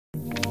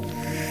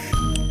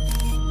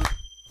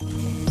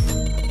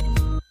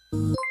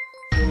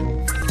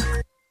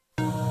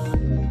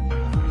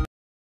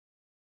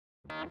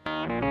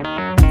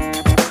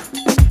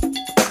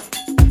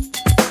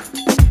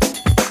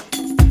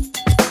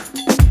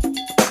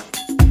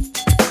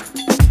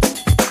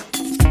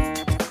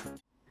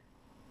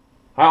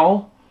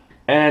Al,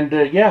 and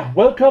yeah,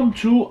 welcome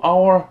to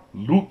our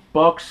loot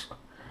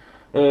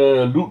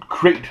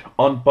crate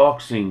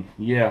unboxing.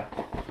 Yeah,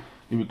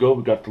 here we go.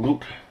 We got the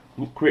loot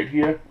crate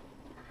here,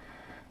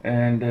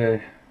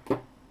 and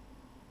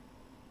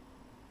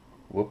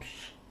whoops.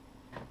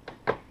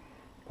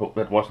 Hope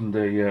that wasn't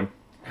a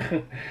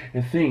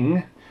a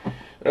thing.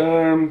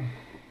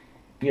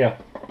 Yeah.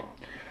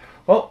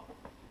 Well,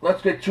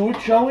 let's get to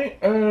it, shall we?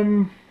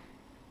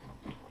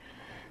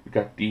 We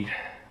got the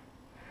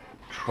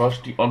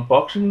trusty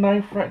unboxing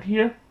knife right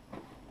here.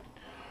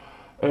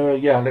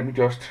 Yeah, let me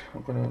just,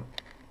 I'm gonna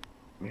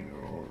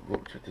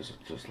rotate this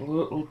just a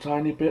little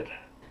tiny bit.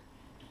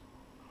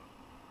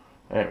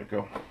 There we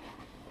go.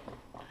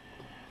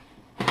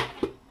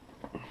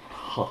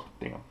 Huh,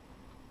 damn.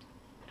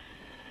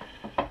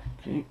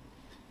 Okay.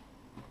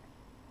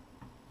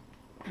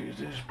 Here's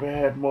this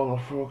bad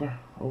motherfucker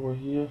over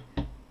here.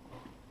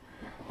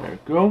 There we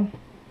go.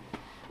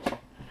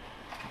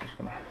 Just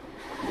gonna.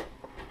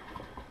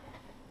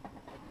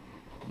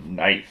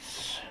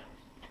 Nice.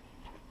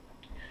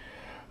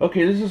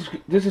 Okay,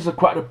 this is a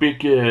quite a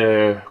big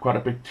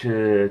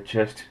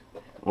chest,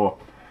 or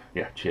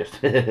yeah, chest.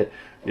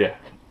 Yeah,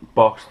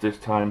 box this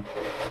time.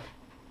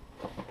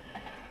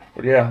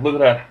 But yeah, look at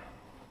that.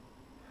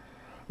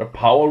 The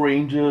Power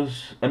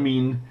Rangers. I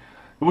mean,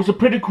 it was a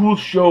pretty cool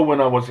show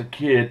when I was a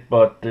kid,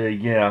 but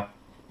yeah,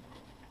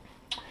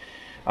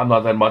 I'm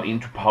not that much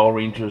into Power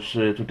Rangers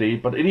today.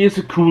 But it is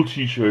a cool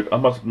T-shirt, I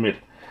must admit.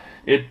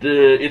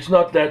 It's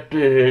not that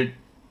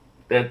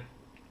that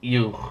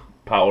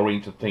Power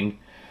Ranger thing.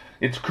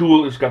 It's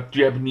cool. It's got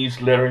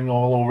Japanese lettering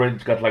all over it.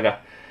 It's got like a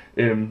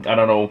I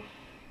don't know,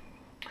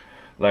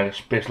 like a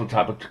special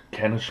type of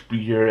kind of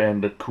spear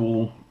and a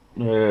cool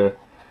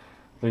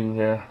thing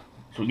there.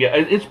 So yeah,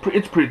 it's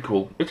pretty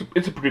cool.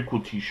 It's a pretty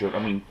cool T-shirt. I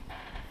mean,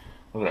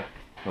 look at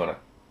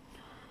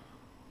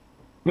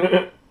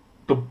that.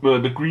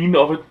 The green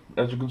of it,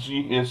 as you can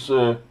see, is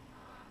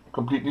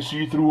completely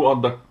see-through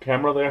on the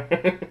camera there.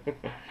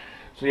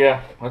 So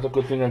yeah, that's a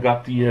good thing I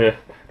got the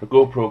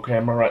GoPro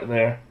camera right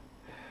there.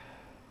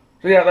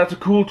 So yeah, that's a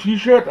cool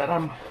T-shirt that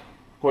I'm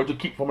going to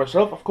keep for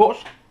myself, of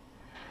course.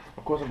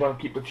 Of course, I'm going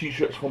to keep the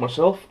T-shirts for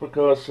myself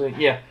because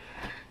yeah,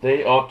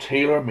 they are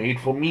tailor-made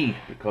for me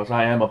because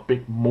I am a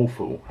big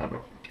mofo.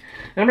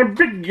 I'm a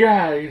big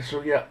guy.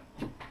 So yeah,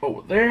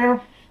 over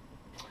there.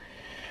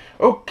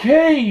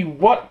 Okay,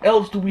 what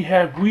else do we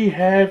have? We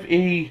have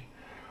a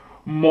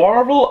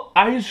Marvel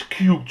ice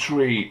cube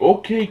tray.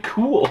 Okay,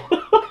 cool.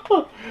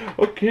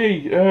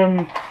 Okay,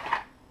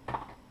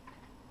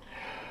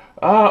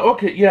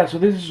 okay, yeah, so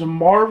this is a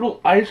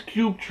Marvel ice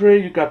cube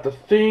tray. You got the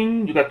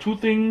thing, you got two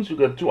things, you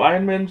got two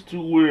Iron Mans,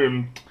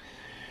 two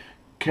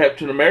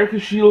Captain America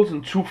shields,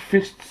 and two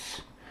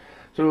fists.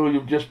 So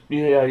you just,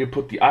 yeah, you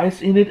put the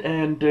ice in it,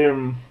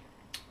 and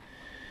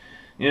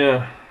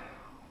yeah,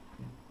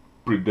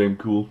 pretty damn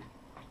cool.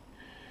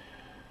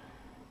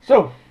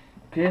 So,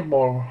 okay,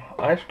 more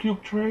ice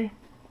cube tray.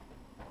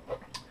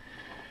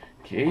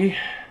 Okay.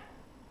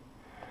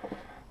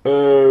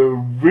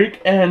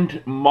 Rick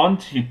and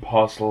Monty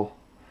puzzle.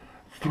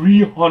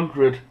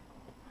 300.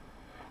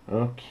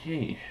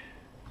 Okay.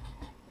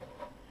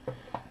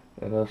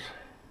 Let us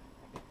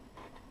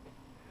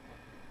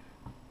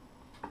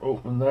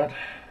open that.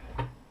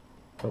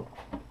 Oh.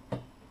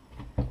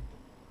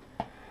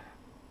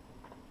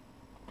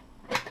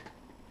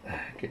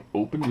 Okay,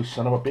 open, you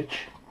son of a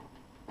bitch.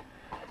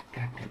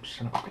 Goddamn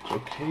son of a bitch.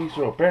 Okay,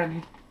 so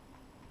apparently.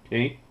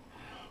 Okay.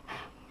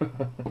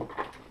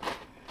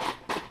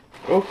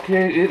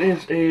 Okay, it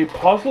is a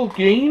puzzle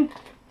game.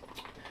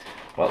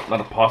 Well,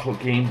 not a puzzle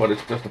game, but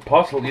it's just a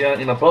puzzle, yeah,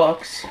 in a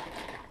box.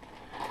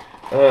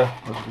 As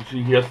you can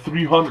see here,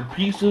 300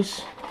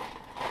 pieces.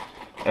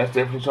 That's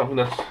definitely something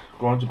that's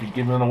going to be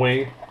given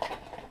away.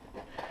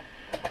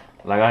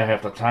 Like I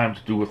have the time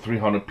to do a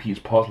 300-piece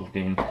puzzle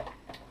game.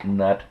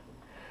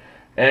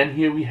 And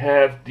here we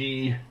have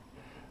the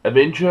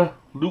Avenger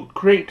Loot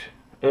Crate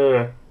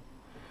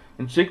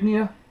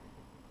insignia.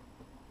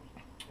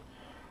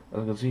 As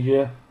you can see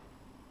here.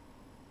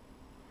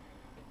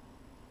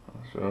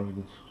 So you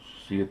can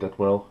see it that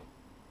well.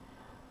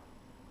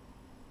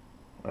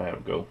 There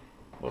we go.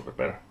 A little bit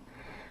better.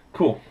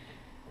 Cool.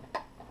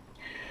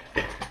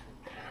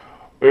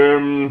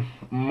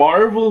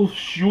 Marvel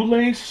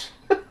shoelace.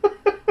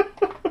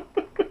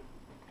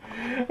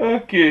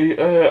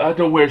 Okay, I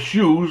don't wear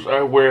shoes.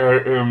 I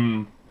wear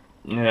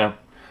yeah,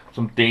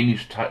 some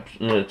Danish type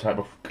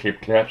of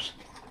clip claps.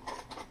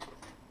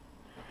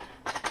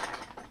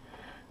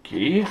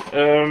 Okay,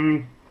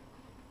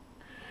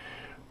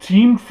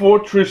 Team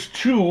Fortress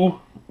 2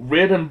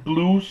 red and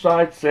blue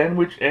side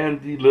sandwich and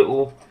the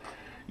little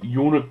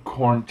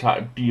unicorn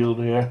type deal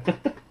there.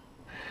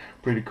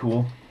 Pretty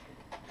cool.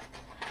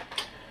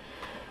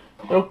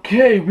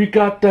 Okay, we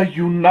got the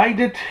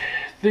United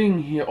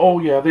thing here. Oh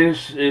yeah,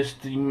 this is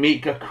the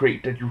mega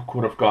crate that you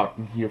could have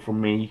gotten here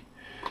from me.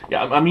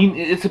 Yeah, I mean,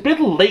 it's a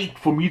bit late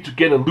for me to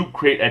get a loot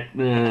crate at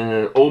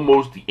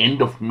almost the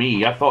end of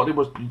May. I thought it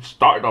was the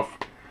start of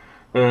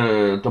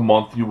the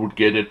month you would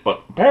get it,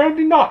 but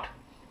apparently not.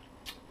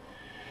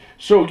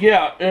 So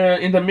yeah,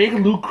 in the Mega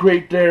Loot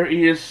Crate there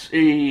is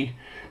a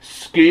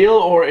scale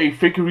or a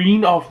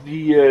figurine of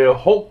the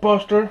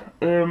Hulkbuster,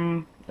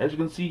 as you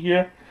can see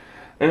here.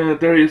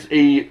 There is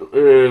a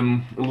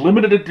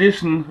limited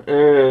edition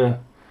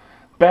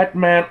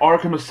Batman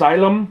Arkham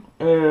Asylum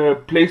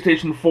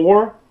PlayStation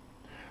 4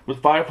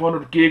 with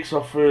 500 gigs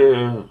of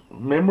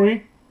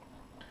memory.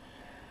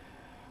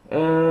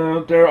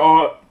 There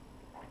are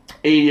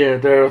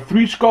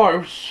 3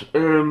 scarves,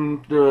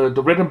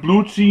 the red and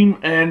blue team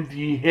and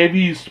the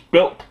heavy's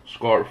belt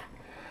scarf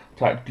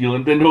type deal,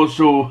 and then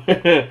also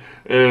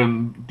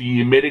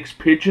the medic's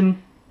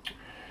pigeon.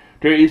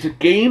 There is a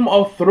Game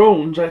of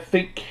Thrones, I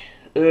think,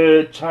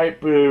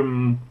 type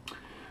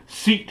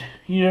seat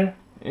here.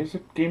 Is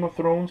it Game of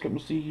Thrones? Let me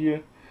see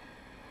here.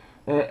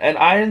 An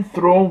Iron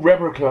Throne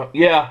replica.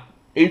 Yeah,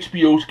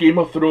 HBO's Game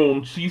of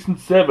Thrones season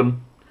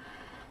 7.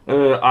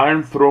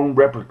 Iron Throne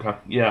replica.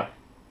 Yeah.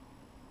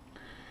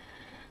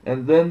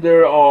 And then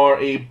there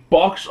are a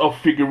box of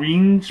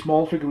figurines,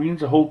 small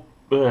figurines, a whole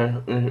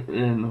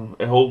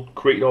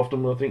crate of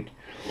them, I think.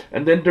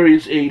 And then there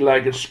is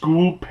a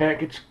school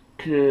package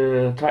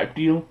type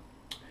deal.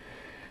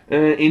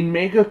 In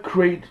Mega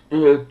Crate,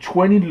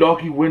 20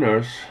 lucky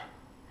winners.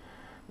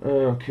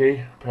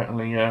 Okay,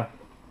 apparently, yeah.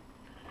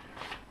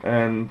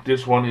 And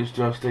this one is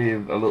just a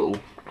little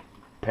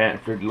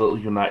pamphlet, little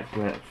Unite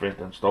pamphlet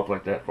and stuff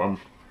like that from,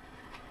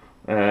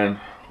 and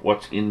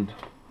what's in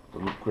the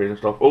Loot Crate and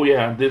stuff. Oh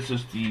yeah, and this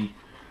is the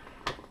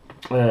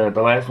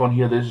last one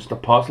here. This is the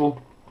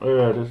puzzle.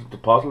 This is the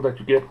puzzle that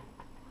you get.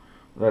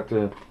 That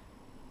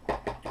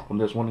from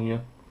this one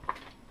here.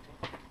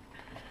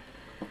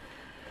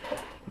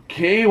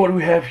 Okay, what do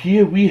we have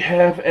here? We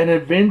have an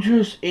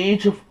Avengers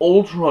Age of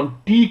Ultron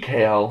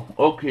decal.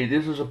 Okay,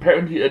 this is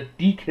apparently a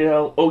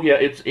decal. Oh yeah,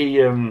 it's a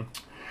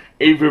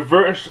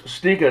reverse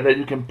sticker that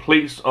you can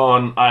place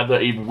on either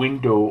a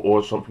window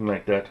or something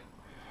like that.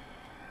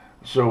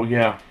 So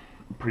yeah,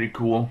 pretty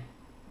cool.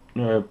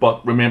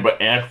 But remember,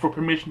 ask for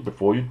permission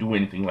before you do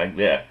anything like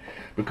that,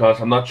 because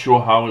I'm not sure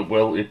how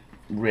well it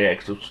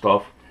reacts to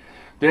stuff.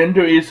 Then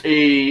there is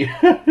a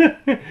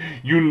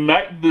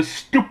Unite the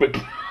Stupid.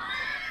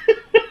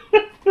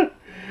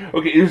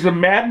 Okay, it's a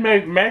Mad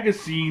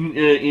magazine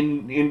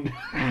in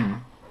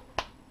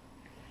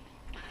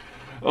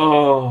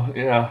oh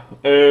yeah.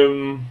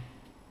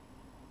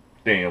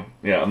 Damn.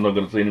 Yeah, I'm not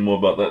gonna say any more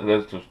about that.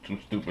 That's just too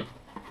stupid.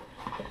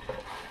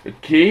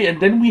 Okay, and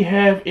then we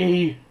have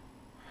a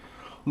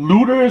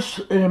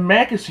Looters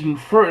magazine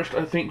first,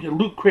 I think.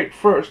 Loot Crate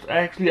first.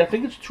 Actually, I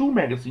think it's 2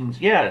 magazines.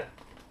 Yeah.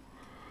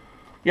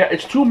 Yeah,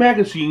 it's 2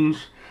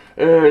 magazines.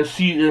 Yeah.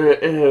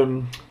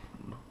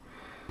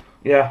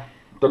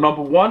 The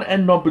number 1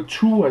 and number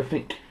 2, I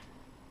think.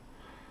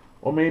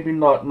 Or maybe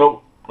not.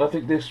 No, I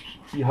think this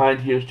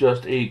behind here is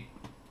just a...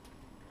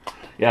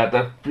 Yeah,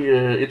 that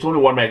it's only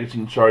 1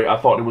 magazine, sorry. I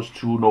thought it was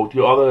 2. No,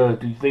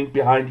 the thing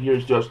behind here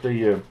is just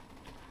a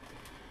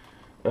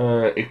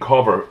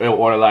cover,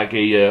 or like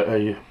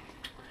a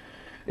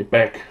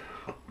back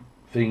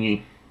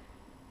thingy.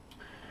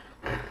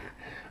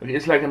 Okay,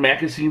 it's like a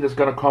magazine that's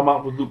gonna come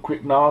out with Loot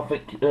Crate now, I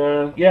think.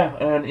 Yeah,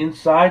 and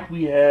inside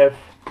we have...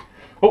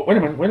 Oh, wait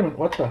a minute,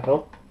 what the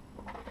hell?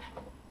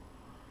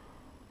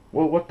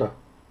 Whoa, what the?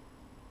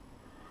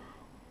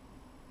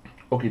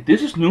 Okay,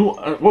 this is new.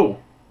 Whoa.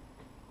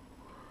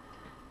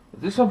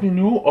 Is this something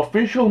new?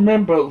 Official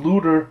member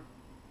looter.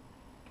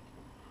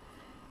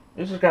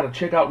 This has got to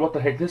check out what the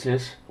heck this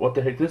is. What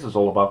the heck this is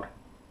all about.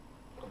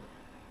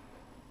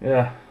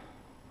 Yeah.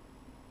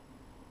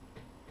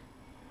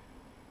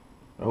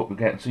 I hope you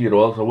can't see it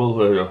all, so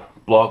we'll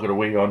blog it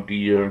away on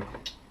the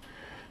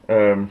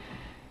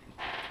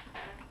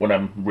when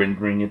I'm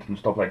rendering it and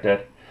stuff like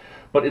that.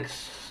 But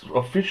it's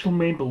official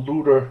member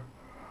looter.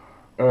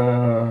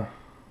 Yeah,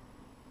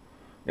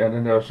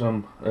 then there are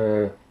some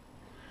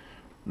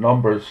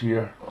numbers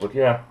here. But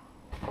yeah.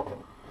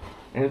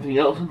 Anything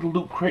else in the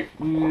Loot Crate?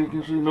 You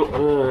can see, no,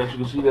 as you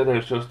can see, that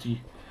there's just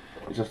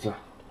it's just a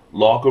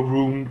locker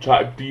room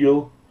type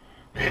deal.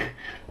 I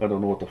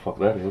don't know what the fuck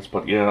that is,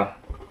 but yeah.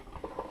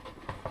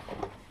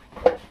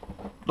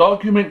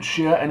 Document,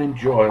 share, and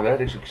enjoy.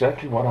 That is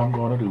exactly what I'm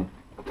going to do.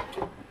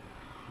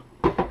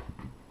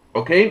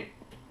 Okay.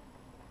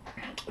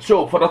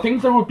 So, for the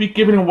things that will be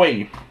given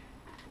away,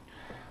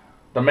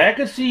 the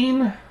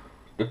magazine,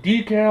 the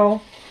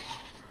decal,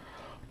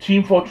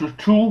 Team Fortress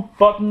 2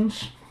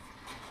 buttons,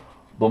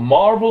 the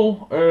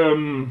Marvel,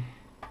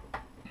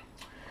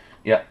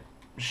 yeah,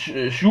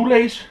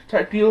 shoelace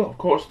type deal. Of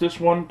course, this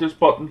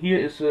button here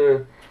is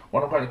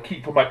one I'm going to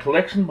keep for my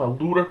collection, my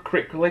Looter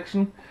Crate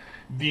collection.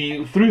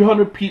 The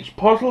 300-piece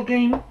puzzle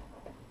game,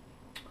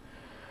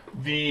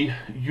 the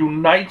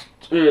Unite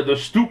the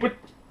Stupid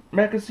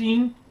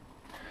magazine.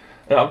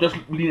 I'm just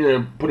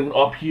putting it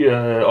up here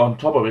on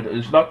top of it.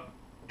 It's not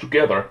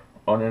together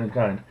on any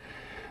kind.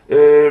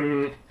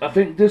 I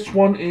think this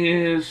one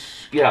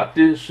is, yeah,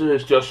 this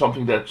is just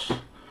something that's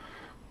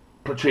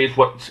purchased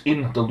what's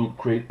in the Loot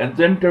Crate. And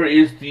then there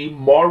is the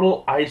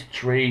Marvel Ice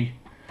tray,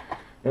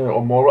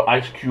 or Marvel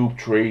Ice Cube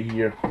tray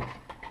here.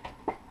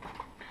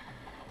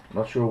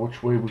 Not sure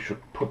which way we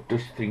should put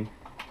this thing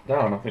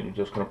down. I think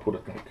we're just gonna put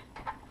it like,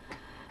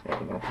 yeah,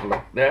 we're gonna put it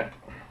like that.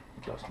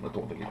 I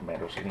don't think it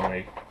matters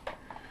anyway.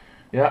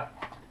 Yeah.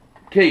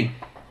 Okay.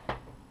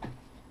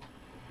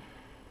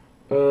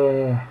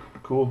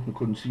 Cool. You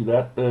couldn't see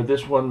that.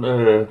 This one,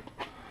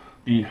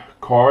 the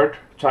card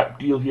type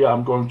deal here.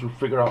 I'm going to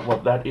figure out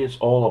what that is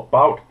all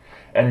about,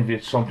 and if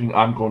it's something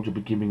I'm going to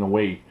be giving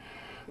away.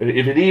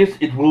 If it is,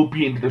 it will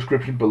be in the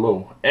description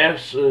below.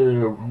 As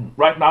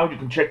right now, you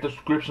can check the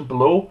description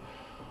below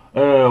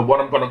what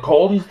I'm gonna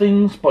call these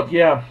things. But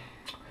yeah,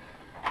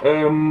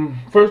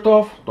 first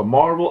off, the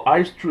Marvel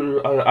Ice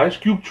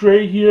Cube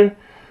tray here.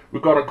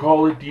 We're gonna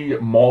call it the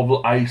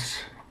Marvel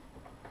Ice,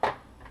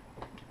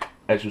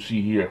 as you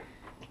see here.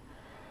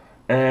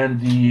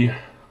 And the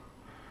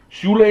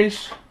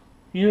shoelace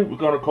here, we're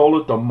gonna call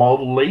it the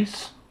Marvel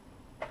Lace.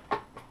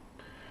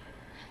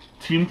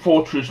 Team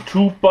Fortress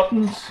 2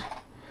 buttons.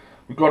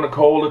 We're gonna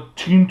call it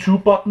Team 2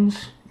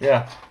 buttons.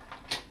 Yeah.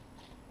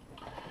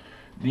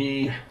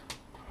 The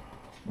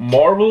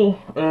Marvel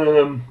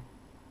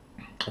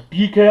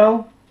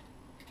decal.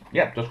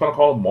 Yeah, just gonna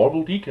call it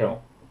Marvel decal.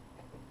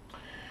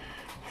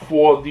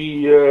 For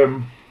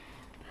the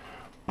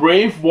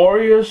Brave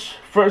Warriors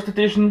first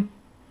edition.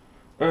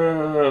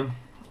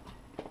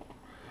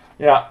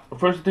 Yeah,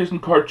 first edition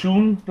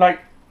cartoon like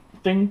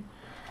thing.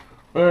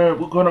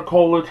 We're gonna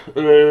call it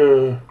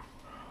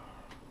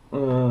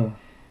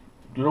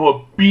you know,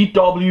 a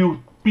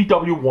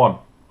BW1,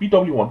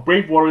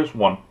 Brave Warriors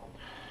 1.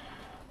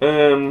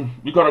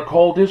 We're gonna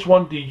call this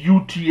one the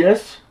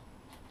UTS,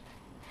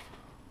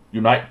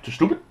 Unite to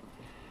Stupid.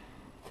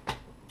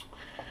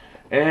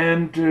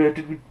 And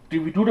did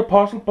we do the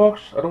puzzle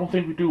box? I don't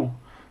think we do.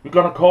 We're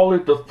gonna call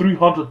it the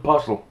 300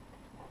 puzzle.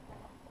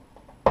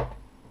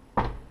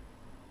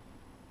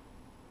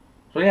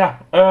 So yeah,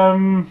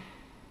 that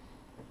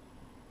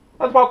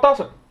about does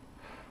it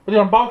for the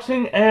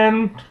unboxing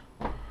and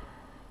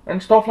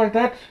stuff like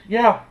that.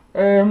 Yeah,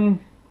 the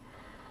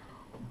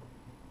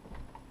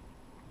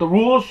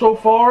rules so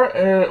far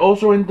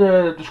also in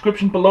the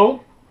description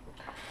below.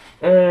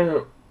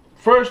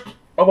 First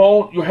of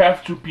all, you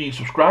have to be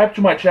subscribed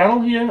to my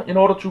channel here in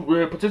order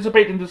to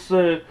participate in this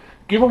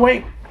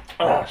giveaway.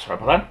 Sorry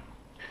about that.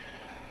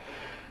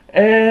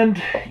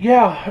 And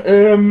yeah,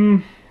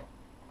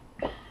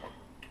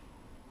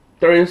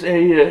 there is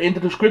a in the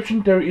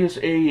description there is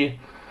a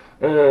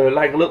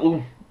like a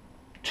little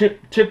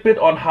tidbit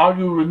on how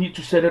you need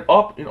to set it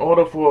up in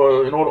order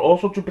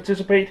also to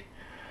participate.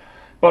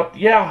 But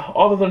yeah,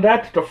 other than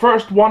that, the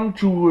first one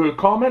to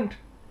comment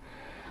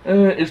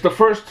is the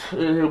first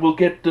will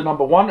get the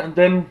number 1, and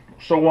then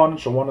so on and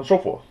so on and so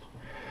forth.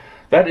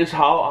 That is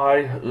how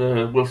I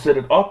will set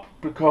it up,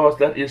 because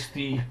that is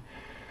the,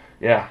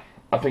 yeah,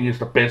 I think it's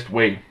the best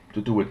way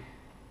to do it.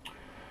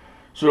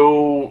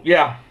 So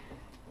yeah,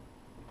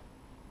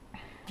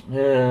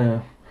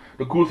 the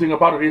cool thing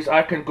about it is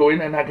I can go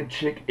in and I can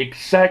check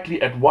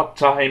exactly at what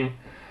time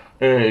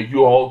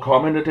you all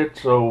commented it,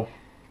 so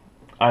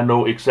I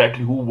know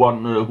exactly who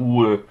won,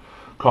 who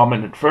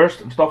commented first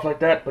and stuff like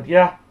that. But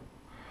yeah,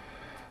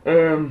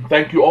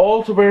 thank you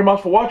all so very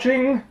much for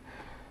watching.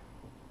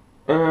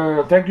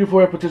 Thank you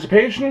for your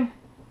participation.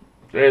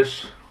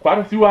 There's quite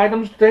a few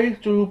items today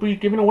to be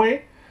given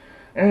away,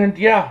 and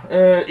yeah,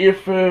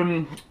 if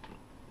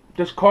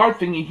this card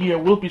thingy here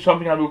will be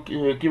something I will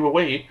give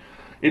away,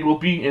 it will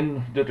be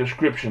in the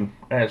description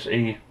as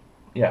a,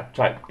 yeah,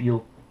 type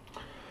deal.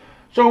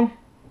 So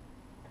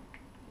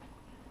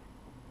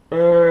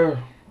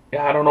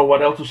yeah, I don't know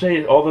what else to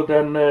say other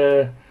than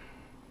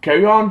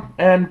carry on,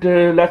 and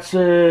let's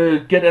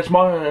get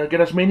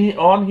as many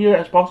on here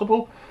as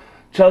possible.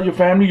 Tell your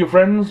family, your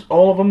friends,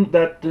 all of them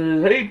that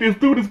hey, this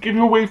dude is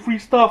giving away free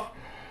stuff.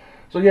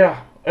 So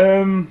yeah,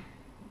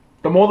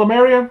 the more the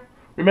merrier.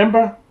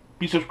 Remember,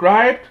 be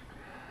subscribed,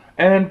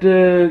 and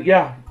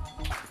yeah,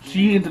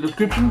 see in the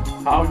description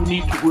how you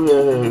need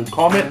to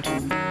comment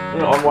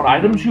on what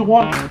items you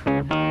want.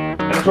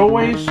 And as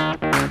always,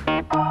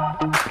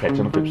 catch you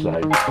on the flip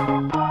side.